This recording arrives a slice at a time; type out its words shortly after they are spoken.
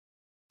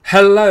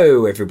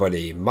Hello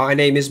everybody, my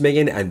name is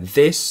Megan and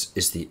this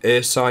is the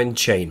Ursine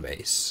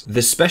Chainmace.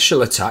 The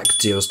special attack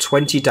deals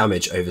 20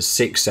 damage over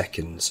 6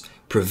 seconds,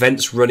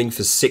 prevents running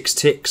for 6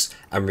 ticks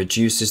and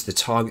reduces the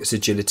target's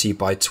agility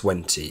by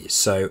 20.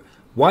 So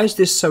why is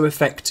this so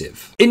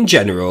effective? In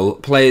general,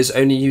 players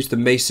only use the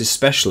Mace's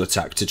special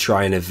attack to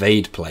try and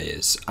evade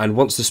players, and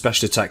once the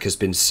special attack has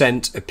been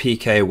sent, a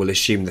PKer will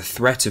assume the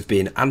threat of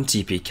being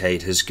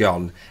anti-PK'd has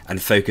gone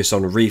and focus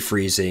on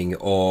refreezing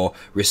or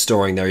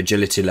restoring their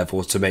agility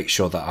level to make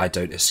sure that I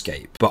don't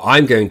escape. But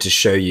I'm going to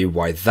show you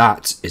why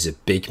that is a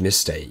big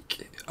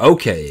mistake.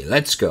 Okay,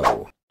 let's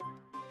go.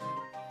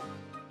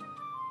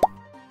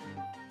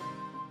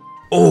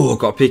 Oh,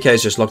 got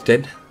PK's just logged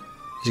in. Is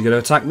he going to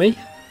attack me?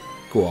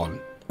 Go on.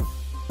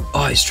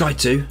 Oh, he's tried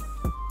to.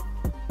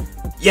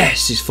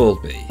 Yes, he's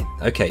fooled me.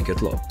 Okay,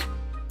 good luck.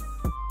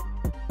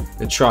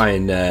 I'll try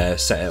and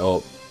set it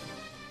up.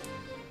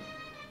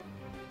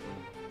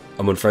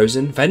 I'm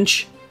unfrozen.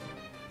 Venge.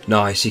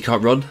 Nice, he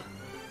can't run.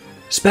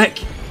 Spec.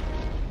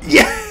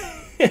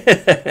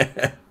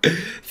 Yeah!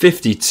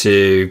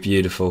 52,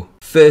 beautiful.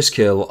 First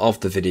kill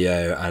of the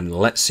video, and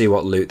let's see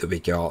what loot that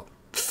we got.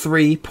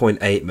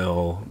 3.8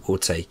 mil, we'll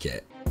take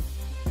it.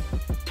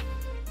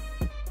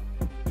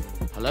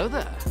 Hello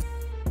there.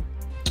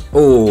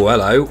 Oh,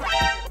 hello.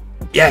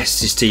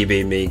 Yes, he's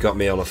TB'd me, got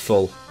me on a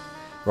full.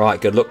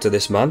 Right, good luck to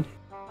this man.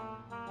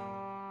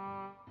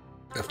 I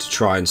have to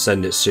try and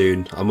send it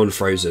soon. I'm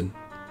unfrozen.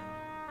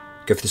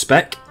 Go for the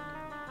spec.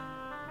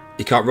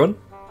 He can't run.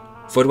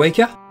 Void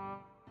Waker.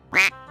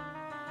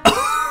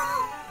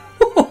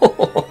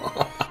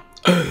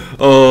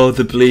 Oh,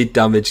 the bleed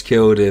damage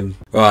killed him.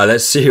 Right,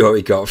 let's see what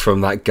we got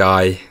from that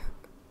guy.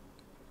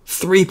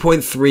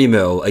 3.3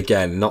 mil,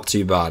 again, not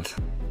too bad.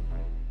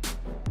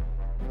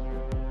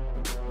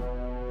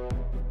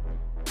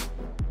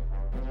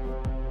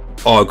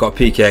 Oh, I've got a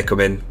PK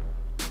coming.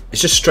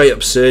 It's just straight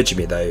up surging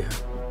me though.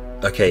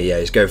 Okay, yeah,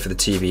 he's going for the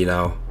TV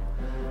now.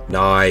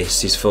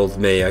 Nice, he's fooled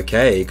me.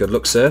 Okay, good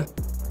luck, sir.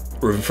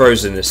 We're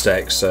frozen in a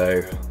sec,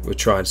 so we'll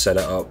try and set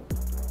it up.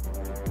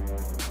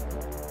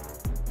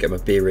 Get my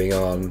B-ring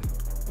on.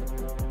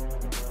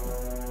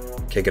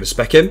 Okay, gonna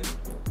spec him.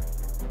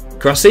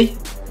 Crossy.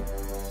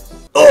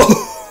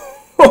 Oh!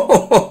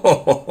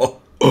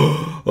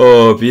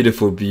 Oh,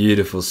 beautiful,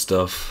 beautiful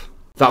stuff.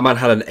 That man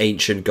had an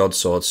ancient god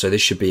sword, so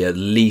this should be at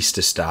least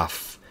a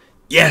staff.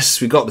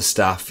 Yes, we got the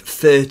staff.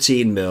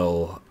 13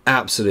 mil.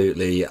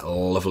 Absolutely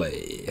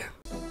lovely.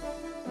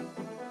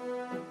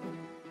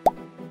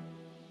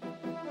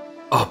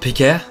 Oh,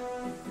 PK?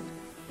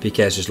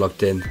 PK's just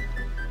logged in.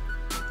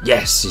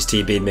 Yes, he's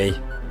TB'd me.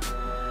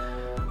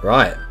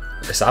 Right,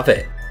 let's have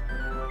it.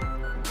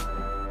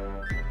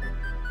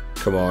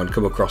 Come on,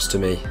 come across to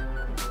me.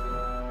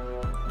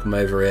 Come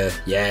over here.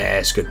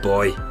 Yes, good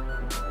boy.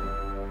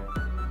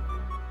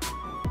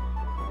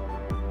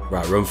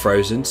 Right, we're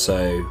unfrozen,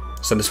 so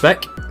send the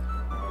spec.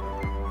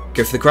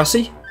 Go for the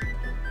Crossy.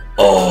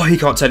 Oh, he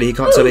can't tell you, he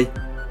can't tell you.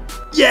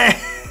 Yeah!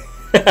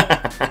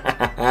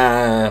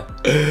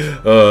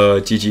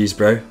 Oh, GG's,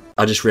 bro.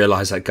 I just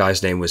realised that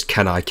guy's name was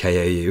Can I KO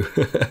You?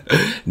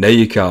 No,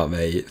 you can't,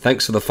 mate.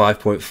 Thanks for the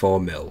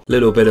 5.4 mil.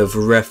 Little bit of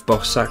ref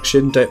boss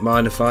action. Don't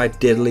mind if I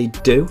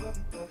diddly do.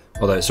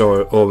 Although it's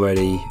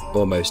already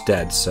almost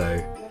dead, so...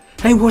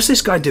 Hey, what's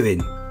this guy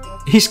doing?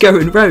 He's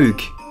going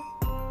rogue.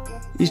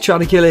 He's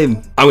trying to kill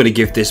him. I'm going to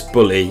give this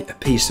bully a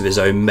piece of his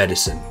own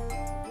medicine.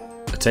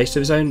 A taste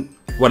of his own?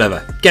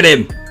 Whatever. Get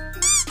him!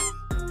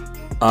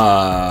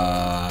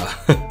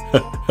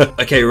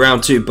 Okay,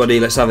 round 2, buddy.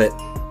 Let's have it.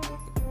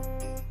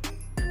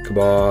 Come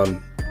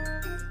on.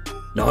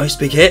 Nice,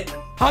 big hit.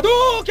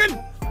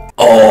 Hadouken!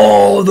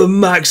 Oh, the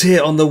max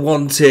hit on the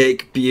 1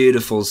 tick.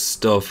 Beautiful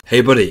stuff.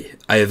 Hey, buddy.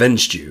 I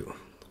avenged you.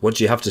 What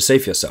do you have to say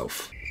for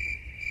yourself?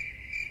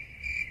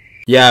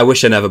 Yeah, I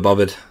wish I never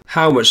bothered.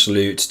 How much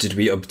loot did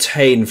we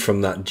obtain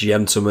from that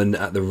gentleman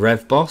at the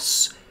Rev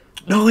Boss?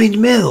 9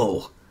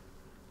 mil!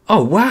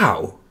 Oh,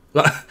 wow!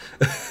 I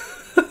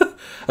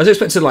was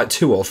expecting like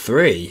 2 or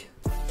 3.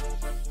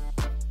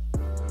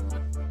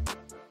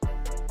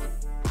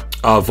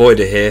 Oh,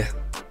 Voider here.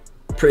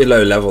 Pretty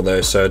low level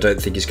though, so I don't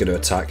think he's going to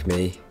attack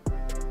me.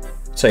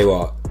 Tell you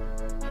what.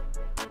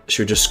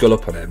 Should we just skull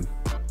up on him?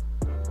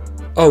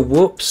 Oh,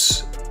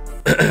 whoops.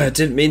 I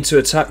didn't mean to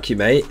attack you,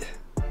 mate.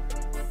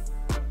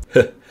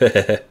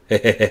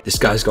 This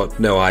guy's got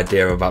no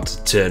idea I'm about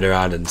to turn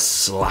around and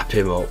slap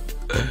him up.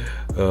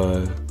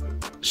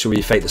 Should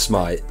we fake the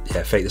smite?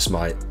 Yeah, fake the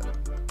smite.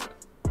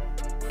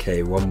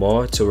 Okay, one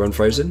more till we're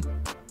unfrozen.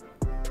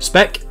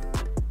 Spec.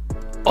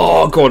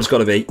 Oh, God, it's got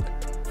to be.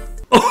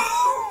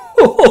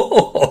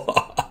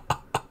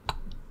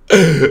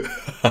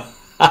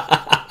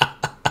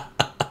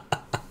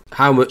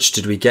 How much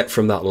did we get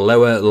from that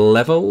lower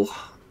level?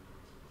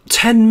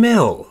 10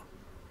 mil.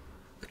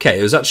 Okay,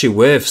 it was actually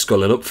worth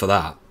sculling up for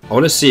that. I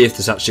want to see if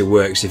this actually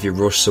works if you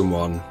rush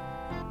someone.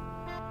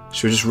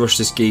 Should we just rush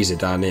this geezer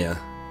down here?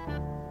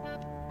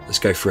 Let's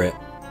go for it.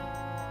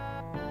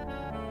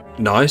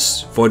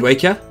 Nice. Void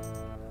Waker.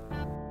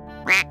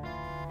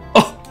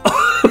 Oh!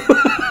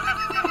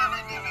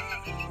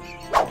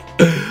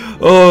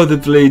 Oh, the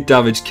bleed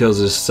damage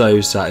kills are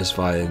so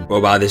satisfying. What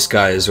about this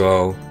guy as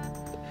well?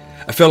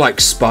 I feel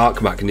like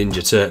Spark Mac Ninja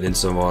Turtling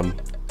someone.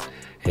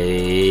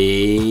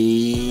 Hey.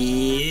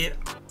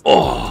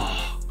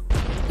 Oh.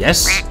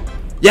 Yes.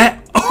 Yeah.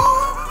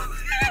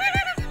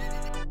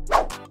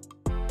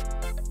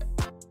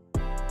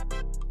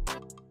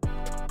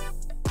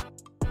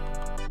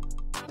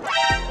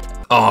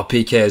 Oh,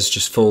 PK has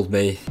just fooled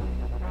me.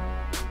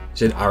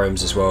 He's in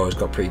Arams as well. He's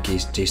got pretty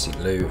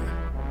decent loot.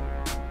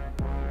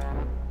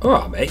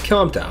 Alright, mate.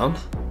 Calm down.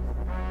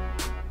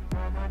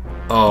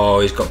 Oh,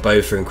 he's got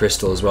Bofur and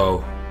Crystal as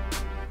well.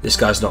 This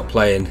guy's not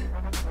playing.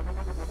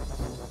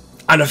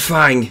 And a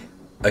Fang!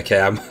 Okay,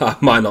 I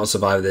might not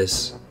survive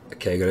this.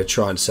 Okay, I'm going to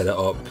try and set it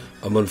up.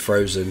 I'm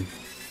unfrozen.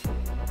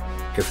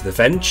 Go for the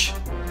Venge.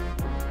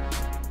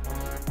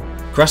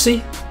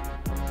 Krusty?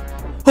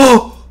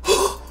 Oh!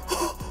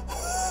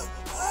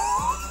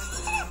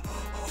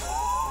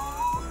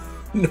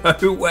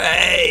 No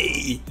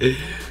way!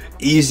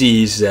 Easy,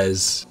 he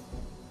says.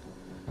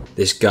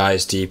 This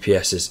guy's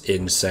DPS is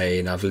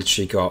insane. I've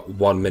literally got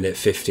 1 minute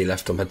 50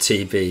 left on my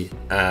TB.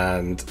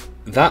 And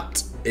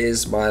that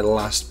is my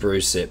last brew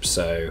sip,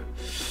 so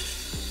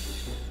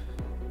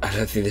I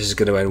don't think this is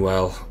going to end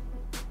well.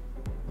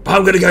 But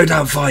I'm going to go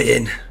down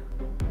fighting.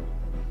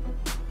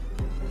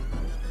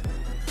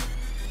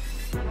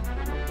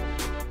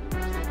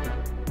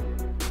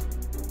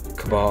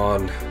 Come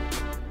on.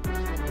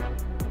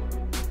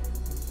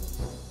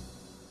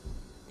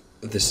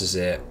 This is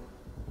it.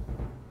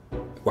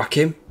 Whack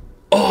him.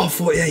 Oh,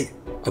 48.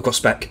 I've got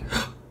spec.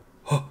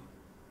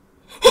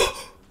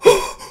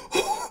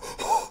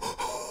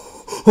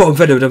 Oh, I'm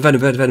venomed, I'm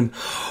venomed.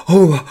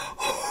 Oh.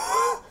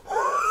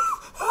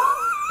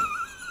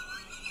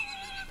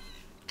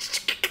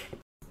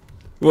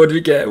 What do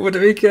we get? What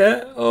do we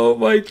get? Oh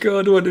my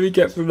god, what do we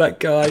get from that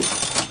guy?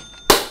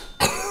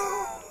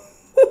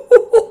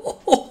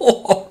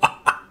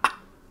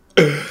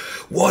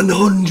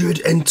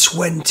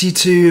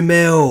 $122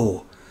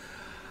 mil.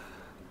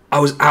 I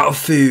was out of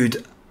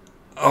food.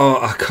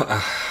 Oh, I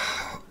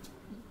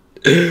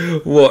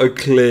can't. What a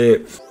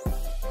clip.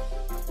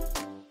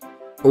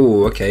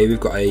 Oh, okay. We've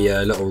got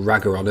a little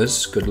ragger on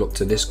us. Good luck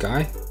to this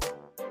guy.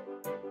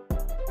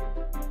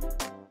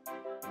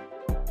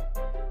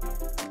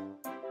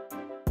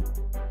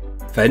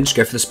 Venge,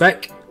 go for the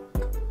spec.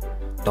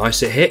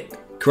 Nice, it hit.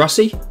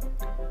 Krusty.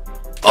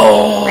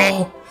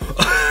 Oh!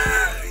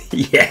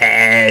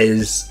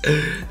 Yes!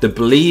 The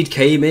bleed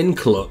came in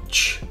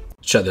clutch.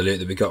 Check the loot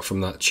that we got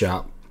from that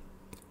chap.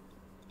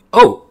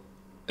 Oh!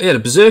 He had a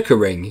Berserker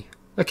ring.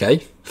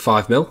 Okay,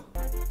 5 mil.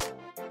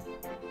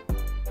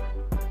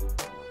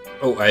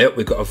 Oh, hey up,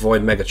 we've got a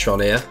Void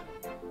Megatron here.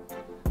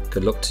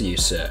 Good luck to you,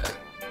 sir.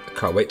 I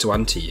can't wait to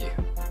ante you.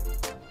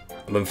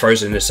 I'm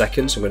unfrozen in a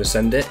second, so I'm going to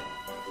send it.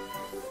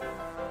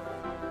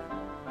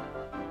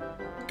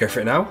 Go for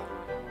it now.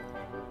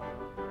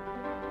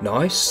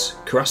 Nice.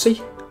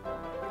 Krusty.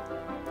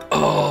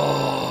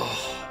 Oh.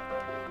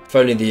 If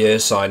only the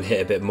Ursine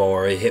hit a bit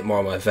more, he hit more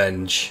on my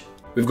Venge.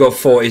 We've got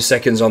 40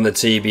 seconds on the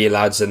TB,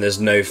 lads, and there's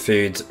no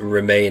food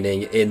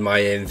remaining in my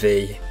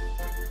MV.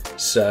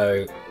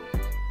 So...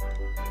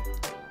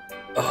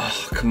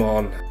 oh, come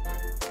on.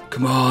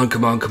 Come on,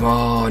 come on, come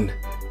on.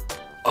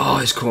 Oh,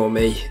 he's caught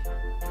me.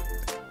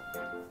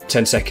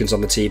 10 seconds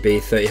on the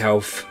TB, 30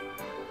 health.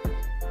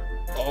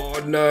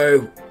 Oh,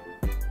 no.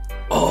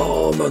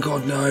 Oh, my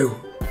God,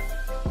 no.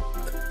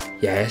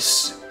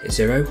 Yes. Hit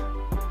 0.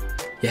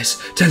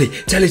 Yes. Telly.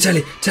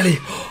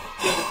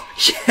 Oh,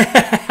 yeah.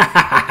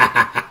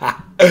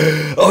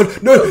 Oh,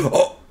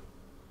 no.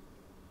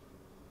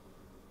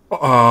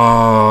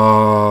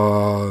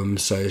 Oh, I'm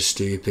so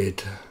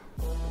stupid.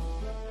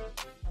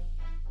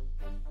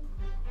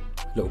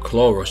 Little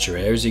claw rusher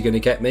here. Is he going to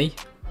get me?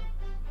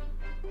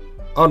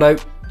 Oh, no.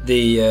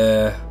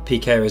 The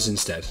PK is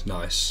instead.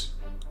 Nice.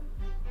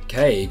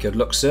 Okay, good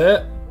luck,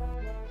 sir.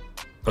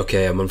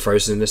 Okay, I'm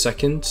unfrozen in a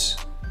second.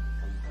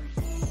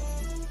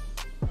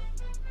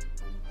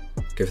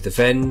 Go for the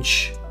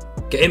Venge.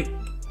 Get him.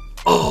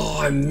 Oh,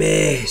 I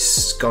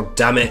missed. God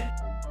damn it.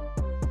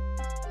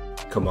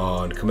 Come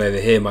on, come over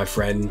here, my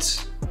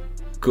friend.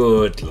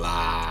 Good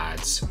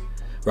lads.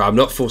 Right, I'm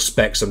not full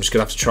spec, so I'm just going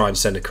to have to try and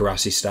send a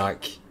Karasi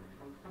stack.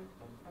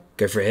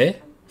 Go for it here.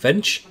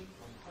 Venge.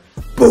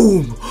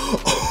 Boom.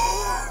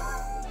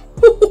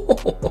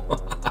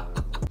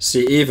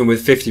 See, even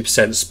with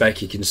 50%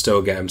 spec, you can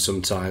still get him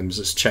sometimes.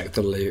 Let's check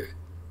the loot.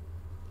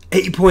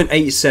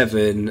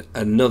 80.87,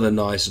 another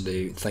nice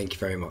loot. Thank you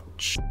very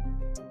much.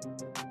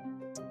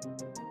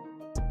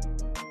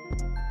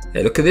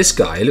 Hey, look at this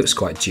guy. He looks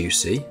quite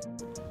juicy.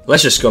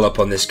 Let's just skull up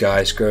on this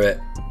guy. Screw it.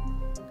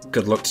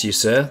 Good luck to you,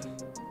 sir.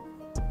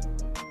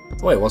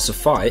 Oh, he wants to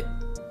fight.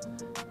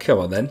 Come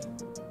on, then.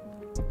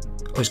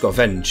 Oh, he's got a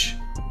Venge.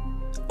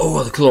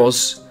 Oh, the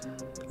claws.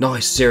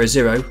 Nice.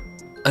 0-0.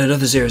 And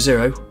another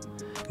 0-0.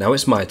 Now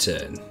it's my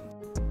turn.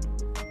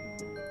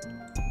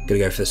 Gonna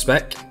go for the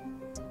spec.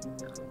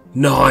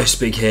 Nice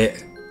big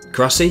hit.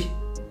 Krusty.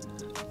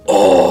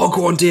 Oh,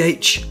 go on,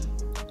 DH.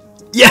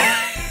 Yeah!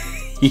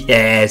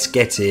 Yes,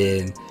 get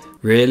in.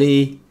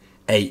 Really?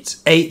 8.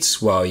 8?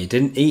 Well, you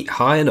didn't eat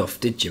high enough,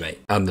 did you, mate?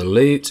 And the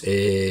loot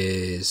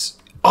is...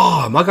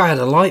 Oh, my guy had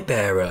a light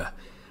bearer.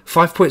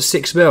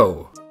 5.6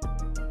 mil.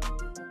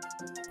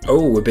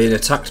 Oh, we're being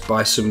attacked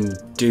by some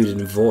dude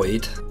in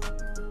Void.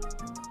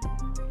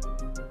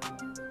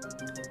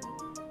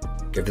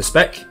 Give the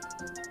spec.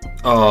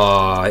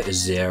 Oh, it is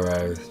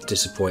 0.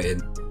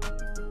 Disappointing.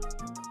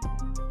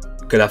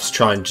 Gonna have to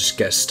try and just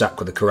get a stack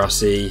with the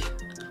Karasi.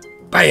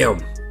 Bam!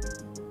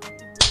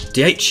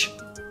 DH.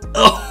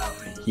 Oh,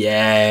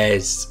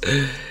 yes.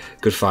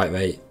 Good fight,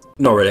 mate.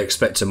 Not really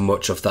expecting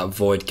much off that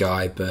Void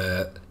guy,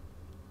 but...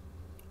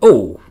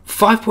 Oh,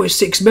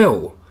 5.6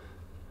 mil.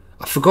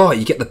 I forgot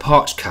you get the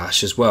parched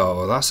cash as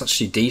well. That's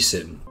actually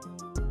decent.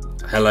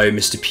 Hello,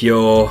 Mr.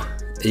 Pure.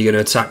 Are you going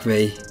to attack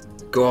me?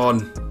 Go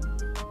on.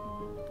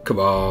 Come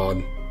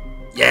on.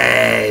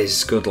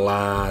 Yes, good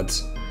lad.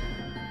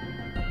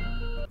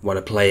 Want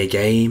to play a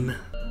game?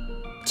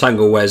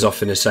 Tangle wears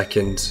off in a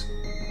second.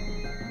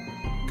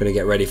 Gonna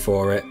get ready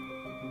for it.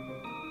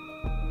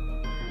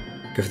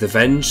 Go for the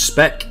Venge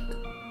spec.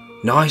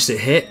 Nice, it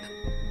hit.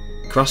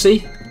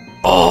 Crossy.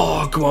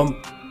 Oh, come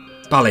on.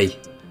 Bally.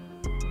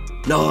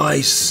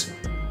 Nice.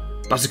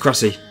 Back to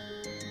Crossy.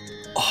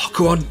 Oh,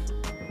 come on.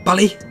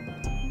 Bally.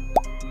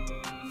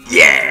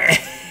 Yeah.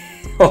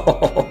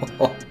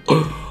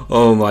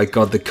 Oh my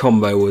god, the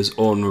combo was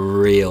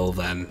unreal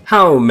then.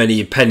 How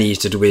many pennies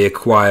did we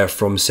acquire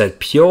from said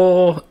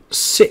Pure?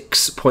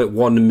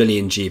 6.1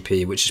 million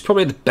GP, which is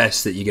probably the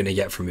best that you're going to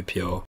get from a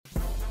Pure.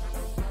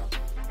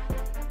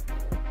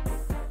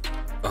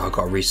 Oh, I've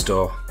got to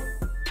restore.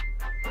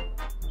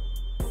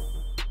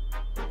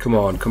 Come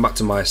on, come back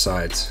to my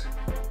side.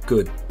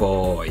 Good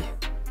boy.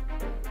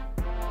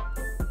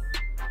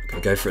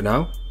 Gonna go for it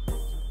now.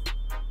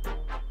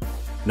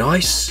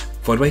 Nice.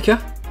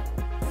 Voidwaker.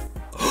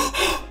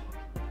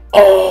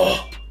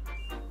 Oh!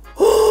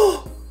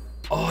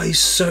 Oh, he's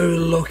so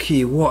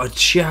lucky. What a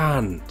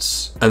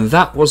chance. And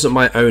that wasn't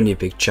my only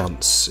big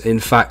chance. In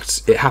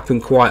fact, it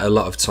happened quite a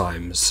lot of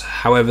times.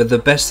 However, the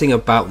best thing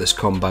about this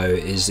combo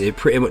is it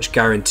pretty much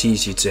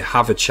guarantees you to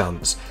have a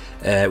chance.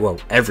 Well,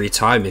 every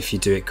time if you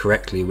do it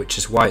correctly, which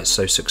is why it's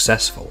so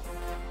successful.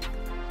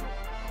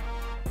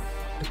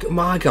 Look at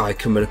my guy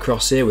coming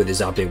across here with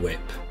his Abbey Whip.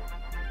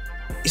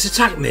 He's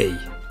attacked me.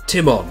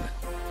 Timon.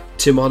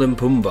 Timon and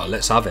Pumbaa,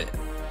 let's have it.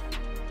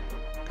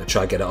 Gonna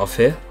try and get it off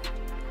here.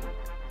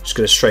 Just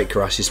gonna straight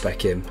Karasi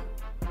spec him.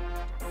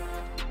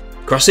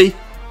 Karasi?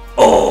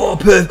 Oh,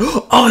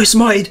 oh, he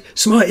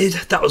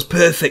smited. That was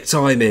perfect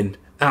timing.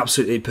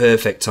 Absolutely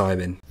perfect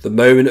timing. The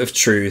moment of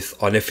truth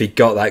on if he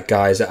got that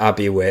guy's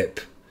Abbey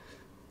Whip.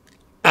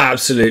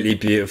 Absolutely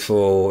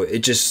beautiful. It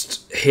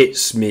just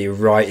hits me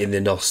right in the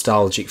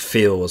nostalgic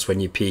feels when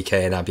you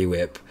PK an Abbey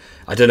Whip.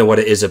 I don't know what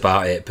it is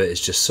about it, but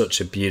it's just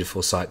such a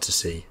beautiful sight to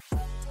see.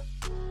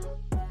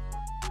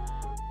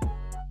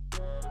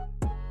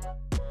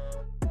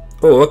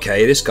 Oh,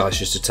 okay, this guy's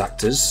just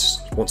attacked us.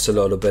 Wants a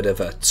little bit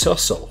of a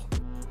tussle.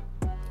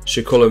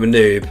 Should call him a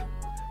noob.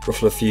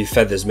 Ruffle a few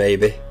feathers,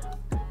 maybe.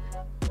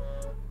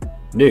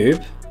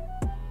 Noob?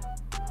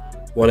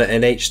 Wanna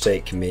NH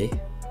take me?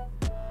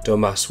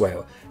 Dumbass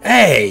whale.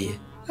 Hey!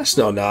 That's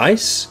not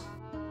nice.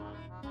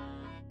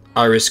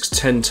 I risk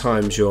 10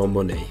 times your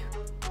money.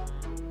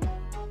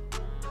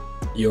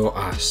 Your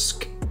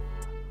ask.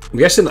 I'm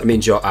guessing that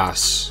means your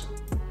ass.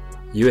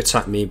 You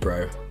attack me,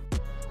 bro.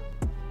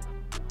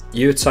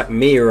 You attack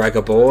me,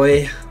 ragga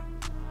boy.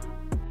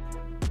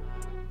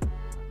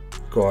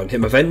 Go on,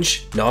 hit my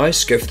Venge.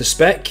 Nice, go for the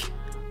spec.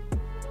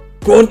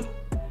 Go on.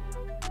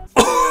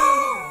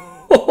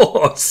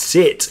 Oh,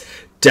 sit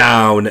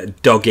down,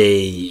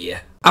 doggy.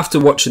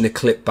 After watching the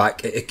clip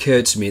back, it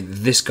occurred to me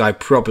that this guy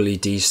probably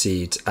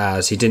DC'd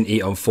as he didn't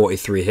eat on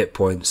 43 hit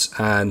points,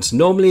 and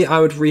normally I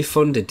would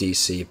refund a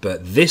DC,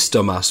 but this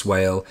dumbass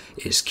whale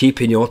is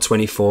keeping your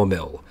 24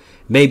 mil.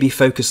 Maybe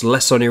focus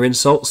less on your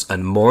insults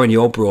and more on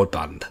your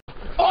broadband.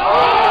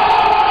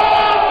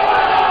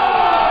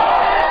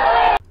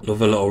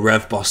 Love a little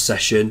Rev Boss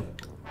session.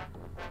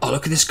 Oh,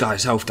 look at this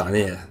guy's health down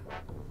here.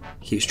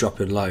 Keeps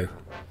dropping low.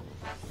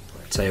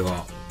 Tell you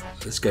what,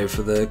 let's go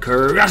for the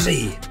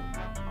Karasi.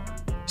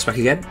 Spec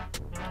again.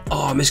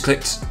 Oh, I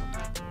misclicked.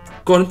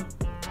 Go on.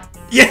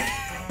 Yeah!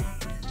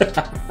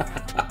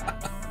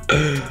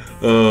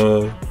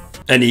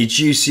 Any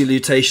juicy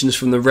lutations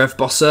from the Rev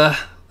Bosser?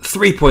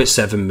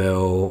 3.7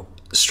 mil,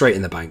 straight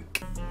in the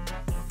bank.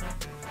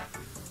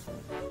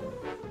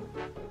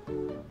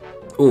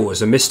 Oh,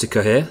 there's a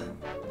Mystica here.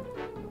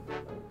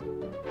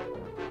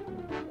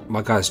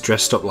 My guy's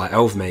dressed up like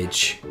Elf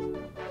Mage.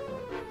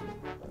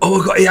 Oh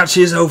my god, he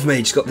actually is Elf Mage.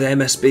 He's got the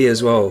MSB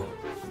as well.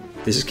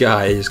 This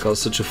guy has got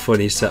such a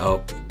funny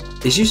setup.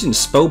 He's using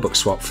Spellbook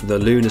swap for the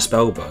Lunar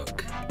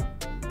Spellbook.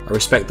 I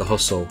respect the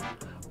hustle.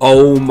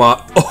 Oh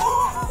my...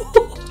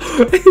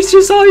 Oh, it's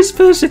just Ice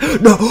Person.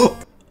 No!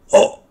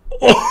 Oh!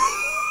 Oh.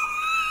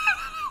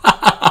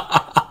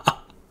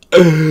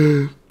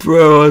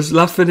 Bro, I was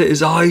laughing at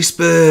his Ice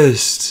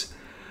Burst.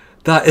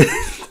 That is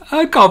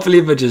I can't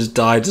believe I just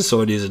died to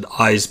someone who's an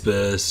ice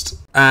burst.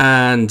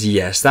 And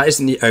yes, that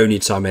isn't the only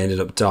time I ended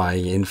up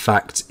dying. In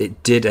fact,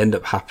 it did end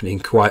up happening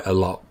quite a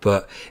lot,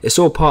 but it's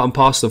all part and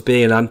parcel of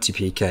being an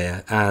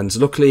anti-PKer, and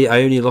luckily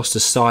I only lost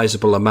a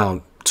sizable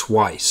amount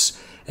twice.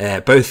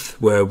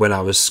 Both were when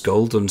I was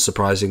skulled,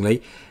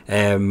 unsurprisingly,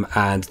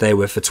 and they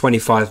were for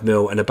 25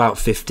 mil and about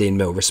 15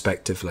 mil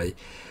respectively.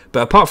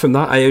 But apart from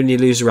that, I only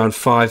lose around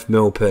 5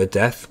 mil per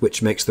death,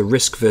 which makes the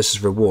risk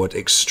versus reward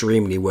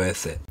extremely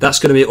worth it. That's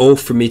going to be all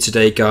from me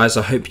today, guys.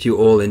 I hope you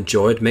all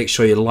enjoyed. Make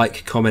sure you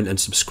like, comment and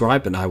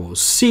subscribe, and I will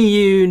see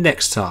you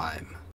next time.